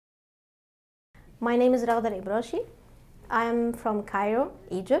My name is Raghda Ebrashi. I'm from Cairo,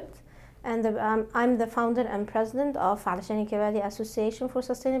 Egypt, and I'm the founder and president of Balady Association for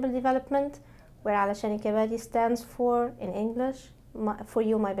Sustainable Development, where Alashanek stands for, in English, for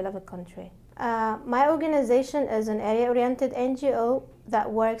you, my beloved country. My organization is an area-oriented NGO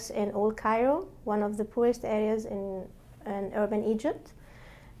that works in Old Cairo, one of the poorest areas in urban Egypt.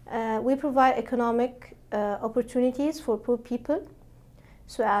 We provide economic opportunities for poor people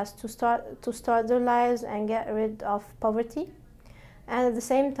so as to start their lives and get rid of poverty. And at the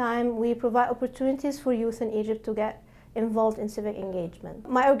same time, we provide opportunities for youth in Egypt to get involved in civic engagement.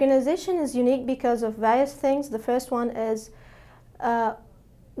 My organization is unique because of various things. The first one is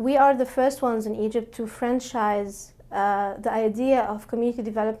we are the first ones in Egypt to franchise the idea of community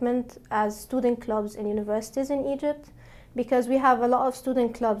development as student clubs in universities in Egypt, because we have a lot of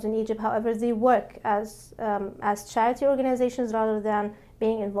student clubs in Egypt. However, they work as charity organizations rather than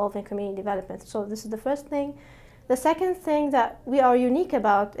being involved in community development. So this is the first thing. The second thing that we are unique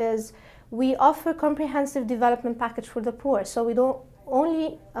about is we offer comprehensive development package for the poor. So we don't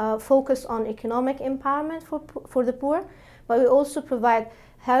only focus on economic empowerment for the poor, but we also provide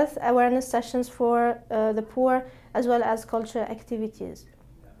health awareness sessions for the poor, as well as cultural activities.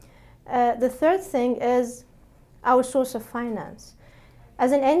 The third thing is our source of finance.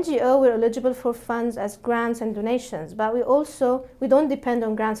 As an NGO, we're eligible for funds as grants and donations, but we don't depend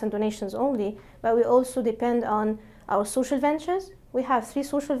on grants and donations only, but we also depend on our social ventures. We have 3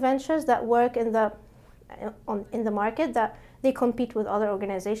 social ventures that work in the market, that they compete with other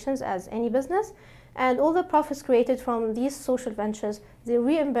organizations as any business, and all the profits created from these social ventures, they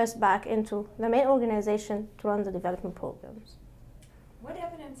reimburse back into the main organization to run the development programs. What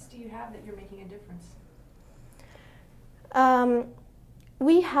evidence do you have that you're making a difference?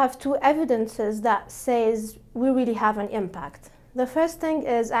 We have 2 evidences that says we really have an impact. The first thing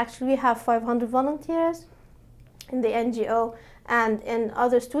is actually we have 500 volunteers in the NGO and in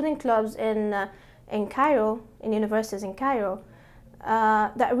other student clubs in Cairo, in universities in Cairo,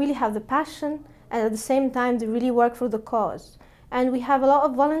 that really have the passion, and at the same time they really work for the cause. And we have a lot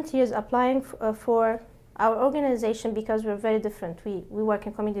of volunteers applying for our organization because we're very different. We work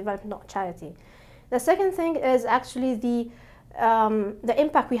in community development, not charity. The second thing is actually the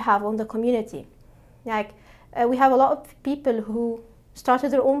impact we have on the community. Like we have a lot of people who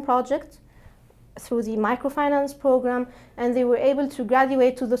started their own project through the microfinance program, and they were able to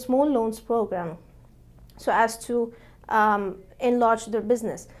graduate to the small loans program so as to enlarge their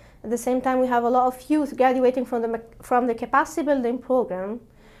business. At the same time, we have a lot of youth graduating from the capacity building program,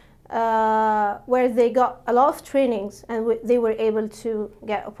 where they got a lot of trainings and they were able to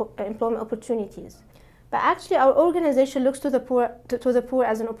get employment opportunities. But actually, our organization looks to the poor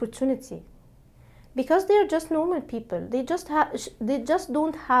as an opportunity, because they are just normal people. They just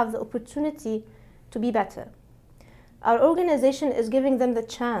don't have the opportunity to be better. Our organization is giving them the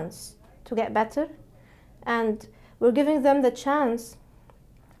chance to get better, and we're giving them the chance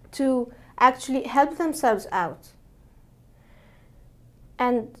to actually help themselves out.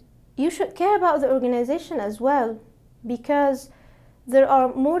 And you should care about the organization as well, because there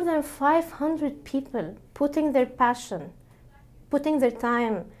are more than 500 people putting their passion, putting their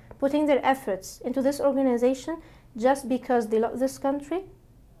time, putting their efforts into this organization just because they love this country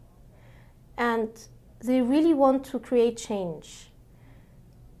and they really want to create change.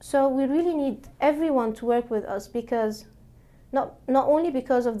 So we really need everyone to work with us, because not only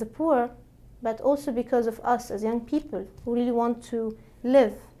because of the poor, but also because of us as young people who really want to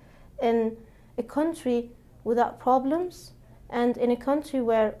live in a country without problems and in a country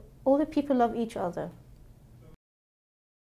where all the people love each other.